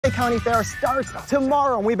County Fair starts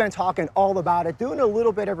tomorrow, and we've been talking all about it, doing a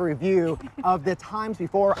little bit of a review of the times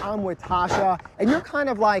before. I'm with Tasha, and you're kind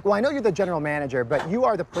of like, well, I know you're the general manager, but you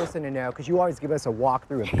are the person to know because you always give us a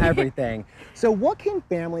walkthrough of everything. So what can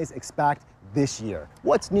families expect this year?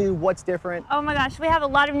 What's new? What's different? Oh my gosh, we have a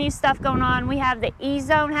lot of new stuff going on. We have the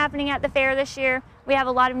E-Zone happening at the fair this year. We have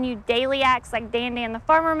a lot of new daily acts like Dan Dan the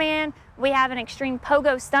Farmer Man. We have an extreme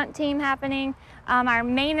pogo stunt team happening. Our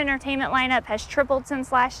main entertainment lineup has tripled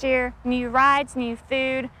since last year. New rides, new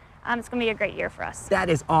food. It's going to be a great year for us. That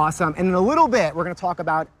is awesome. And in a little bit, we're going to talk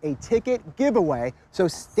about a ticket giveaway. So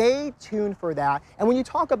stay tuned for that. And when you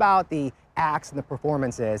talk about the acts and the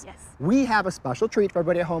performances, yes, we have a special treat for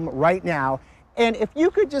everybody at home right now. And if you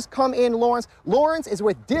could just come in, Lawrence. Lawrence is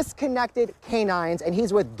with Disconnected K9s, and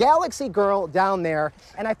he's with Galaxy Girl down there.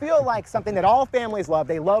 And I feel like something that all families love.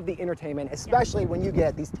 They love the entertainment, especially when you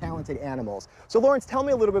get these talented animals. So Lawrence, tell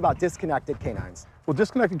me a little bit about Disconnected K9s. Well,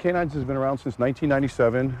 Disconnected K9s has been around since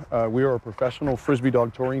 1997. We are a professional Frisbee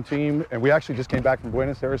dog touring team, and we actually just came back from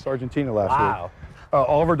Buenos Aires, Argentina last week.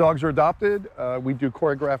 All of our dogs are adopted. We do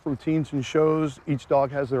choreographed routines and shows. Each dog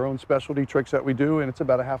has their own specialty tricks that we do, and it's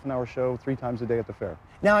about a half-an-hour show 3 times a day at the fair.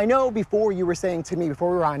 Now, I know before you were saying to me,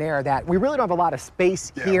 before we were on air, that we really don't have a lot of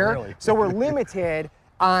space here. Really. So we're limited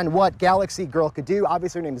on what Galaxy Girl could do.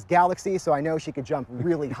 Obviously, her name is Galaxy, so I know she could jump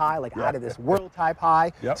really high, like out of this world type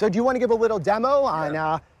high. Yep. So do you want to give a little demo on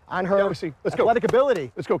her Galaxy, let's athletic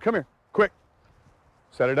ability? Let's go. Come here. Quick.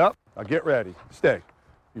 Set it up. Now get ready. Stay.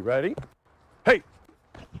 You ready? Hey.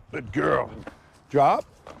 Good girl. Drop.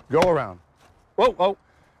 Go around. Whoa, whoa.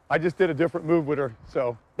 I just did a different move with her,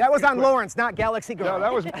 so. That was on Lawrence, not Galaxy Girl. No,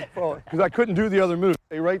 that was my fault, because I couldn't do the other move.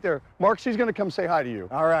 Stay right there. Mark, she's going to come say hi to you.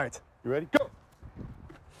 All right. You ready? Go.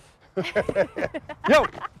 Yo.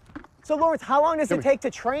 So Lawrence, how long does it take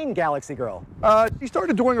to train Galaxy Girl? She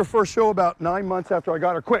started doing her first show about 9 months after I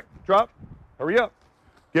got her. Quick, drop, hurry up,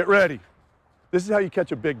 get ready. This is how you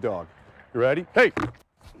catch a big dog. You ready? Hey.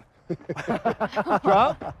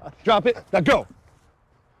 Drop it, now go.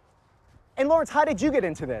 And Lawrence, how did you get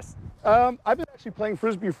into this? I've been actually playing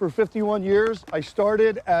Frisbee for 51 years. I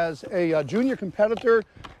started as a junior competitor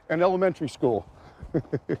in elementary school.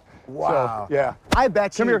 Wow. So, yeah. I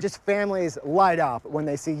bet you just families light up when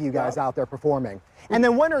they see you guys out there performing. And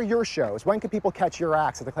then when are your shows? When can people catch your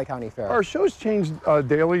acts at the Clay County Fair? Our shows change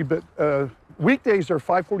daily, but weekdays are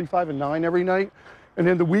 5:45 and 9 every night. And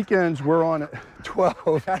then the weekends, we're on at 12,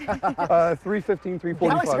 3:15, 3:45.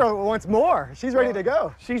 Galaxy Girl wants more. She's ready to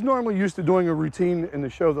go. She's normally used to doing a routine in the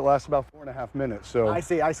show that lasts about 4.5 minutes. So I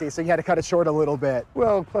see. So you had to cut it short a little bit.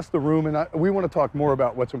 Well, plus the room, and we want to talk more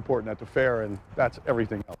about what's important at the fair, and that's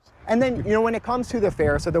everything else. And then, you know, when it comes to the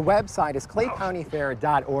fair, so the website is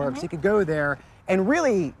claycountyfair.org. So you could go there. And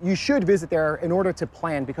really, you should visit there in order to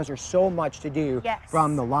plan because there's so much to do,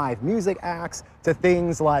 from the live music acts to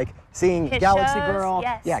things like seeing Galaxy Girl,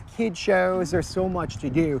 kid shows. There's so much to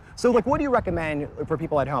do. So, like, what do you recommend for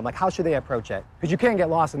people at home? Like, how should they approach it? Because you can get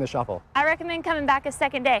lost in the shuffle. I recommend coming back a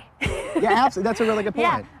second day. Yeah, absolutely. That's a really good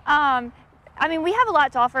point. Yeah. I mean, we have a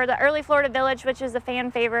lot to offer. The Early Florida Village, which is a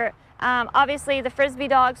fan favorite. Obviously, the Frisbee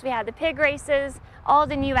dogs. We had the pig races, all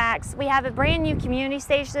the new acts. We have a brand new community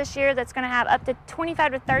stage this year that's going to have up to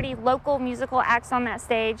 25 to 30 local musical acts on that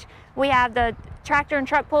stage. We have the tractor and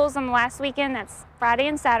truck pulls on the last weekend. That's Friday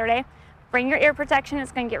and Saturday. Bring your ear protection.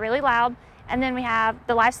 It's going to get really loud. And then we have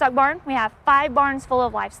the livestock barn. We have 5 barns full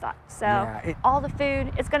of livestock. So all the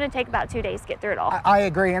food, it's going to take about 2 days to get through it all. I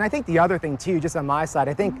agree. And I think the other thing too, just on my side,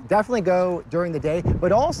 I think definitely go during the day,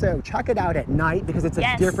 but also check it out at night because it's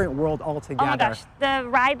a different world altogether. Oh my gosh, the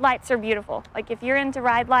ride lights are beautiful. Like if you're into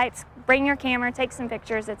ride lights, bring your camera, take some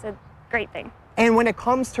pictures. It's a great thing. And when it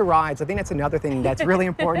comes to rides, I think that's another thing that's really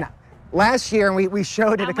important. Last year, and we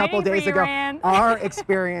showed it a couple days ago, our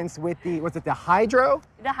experience with was it the Hydro?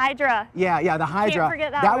 The Hydra. Yeah, the Hydra. Can't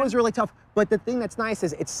forget that was really tough. But the thing that's nice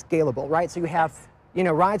is it's scalable, right? So you have, you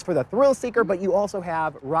know, rides for the thrill seeker, but you also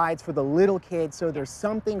have rides for the little kids. So there's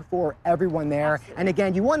something for everyone there. Absolutely. And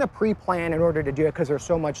again, you want to pre-plan in order to do it because there's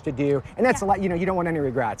so much to do. And that's a lot, you know, you don't want any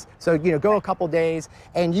regrets. So, you know, go a couple days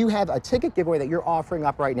and you have a ticket giveaway that you're offering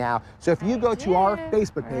up right now. So if you go to our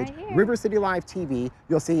Facebook page, River City Live TV,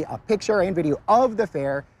 you'll see a picture and video of the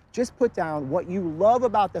fair. Just put down what you love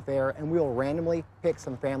about the fair and we'll randomly pick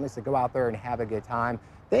some families to go out there and have a good time.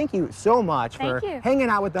 Thank you so much for hanging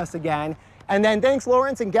out with us again. And then thanks,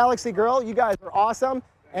 Lawrence and Galaxy Girl. You guys are awesome.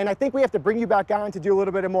 And I think we have to bring you back on to do a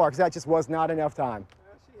little bit more because that just was not enough time.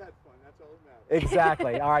 She had fun. That's all that matters.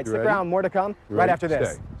 Exactly. All right, stick around. More to come right after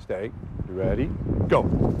this. Stay. You ready? Go.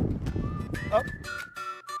 Up.